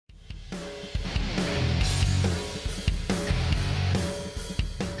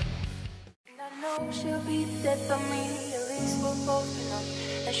she'll be the death of me. At least we'll both know.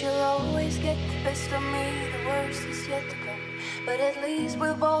 And she'll always get the best of me. The worst is yet to come. But at least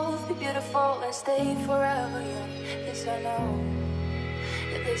we'll both be beautiful and stay forever young. This I know,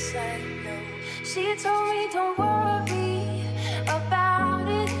 yeah, this I know. She told me don't worry about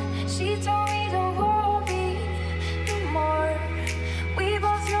it. She told me don't worry no more. We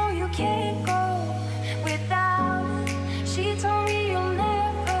both know you can't go without it. She told me you'll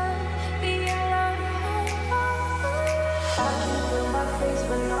never be alone. I can feel my face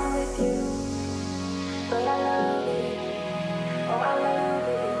when I'm with you, but I love it. Oh, I love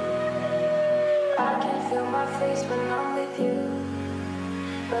it. I can feel my face when I'm with you,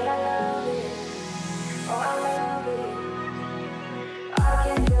 but I love it. Oh, I love it. I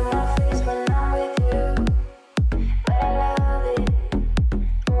can feel my face when I'm with you, but I love it.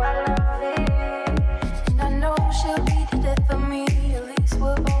 Oh, I love it. And I know she'll be the death of me. At least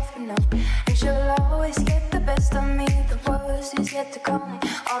we'll both know. And she'll always get the best of me. The worst is yet to come.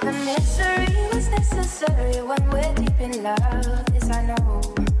 All the misery was necessary when we're deep in love. This I know.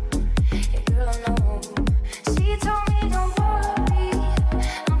 Yeah, girl, I know. She told me don't worry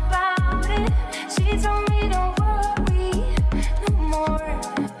about it. She told me don't worry no more.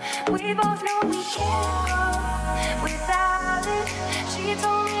 We both know we can't go without it. She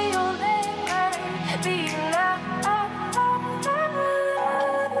told me you'll never be alone.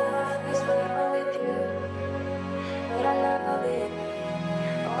 With you, but I love it.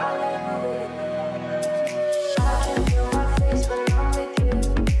 Oh, I love it. I can feel my face when I'm with you,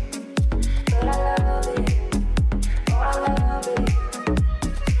 but I love it. Oh, I love it.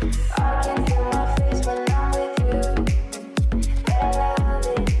 I can feel my face when I'm with you, but I love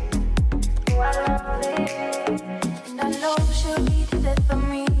it. Oh, I love it. And I know she'll be the death of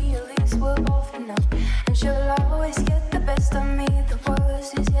me. At least we'll both know. And she'll always get the best of me. The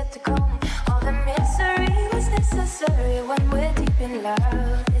worst is yet to come. All the misery was necessary when we're deep in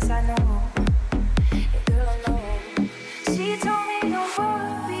love. This I know. Yeah, girl, I know. She told me don't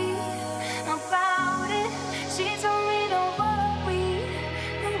worry about it. She told me don't worry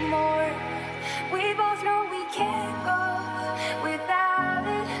no more. We both know we can't go without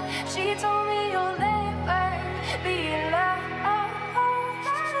it. She told me you'll never be alone. I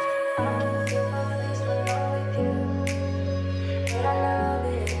can feel my face when I'm with you, but I love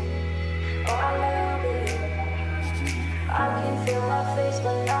it. Oh, I love it. I can feel my face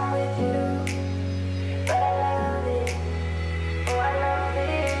when I'm with you, but I love it. Oh, I love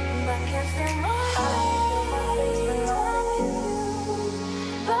it. I can feel my face when I'm with you,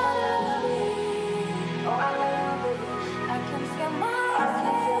 but I love it. Oh, I love it. I can feel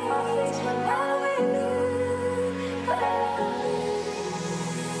my face when I'm with you, but I love it.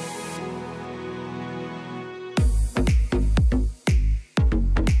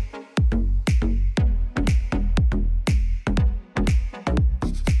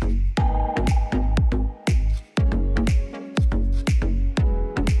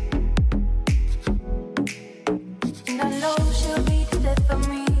 And I know she'll be the death of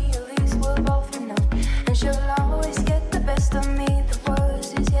me. At least we'll both know. And she'll always get the best of me. The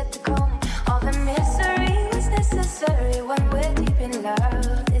worst is yet to come. All the misery was necessary when we're deep in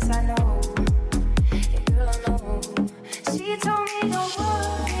love. This I know. Yeah, girl, I know. She told me don't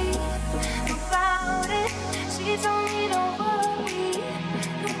worry about it. She told me don't worry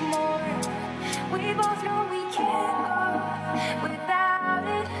no more. We both know we can't go without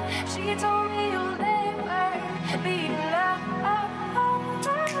it. She told me you'll never be alone.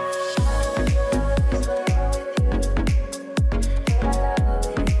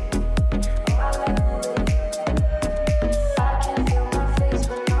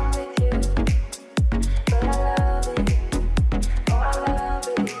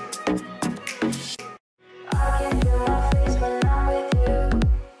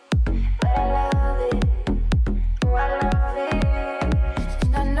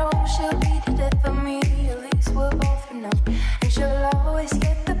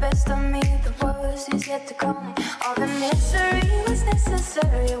 To come. All the misery was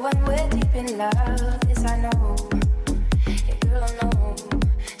necessary when we're deep in love.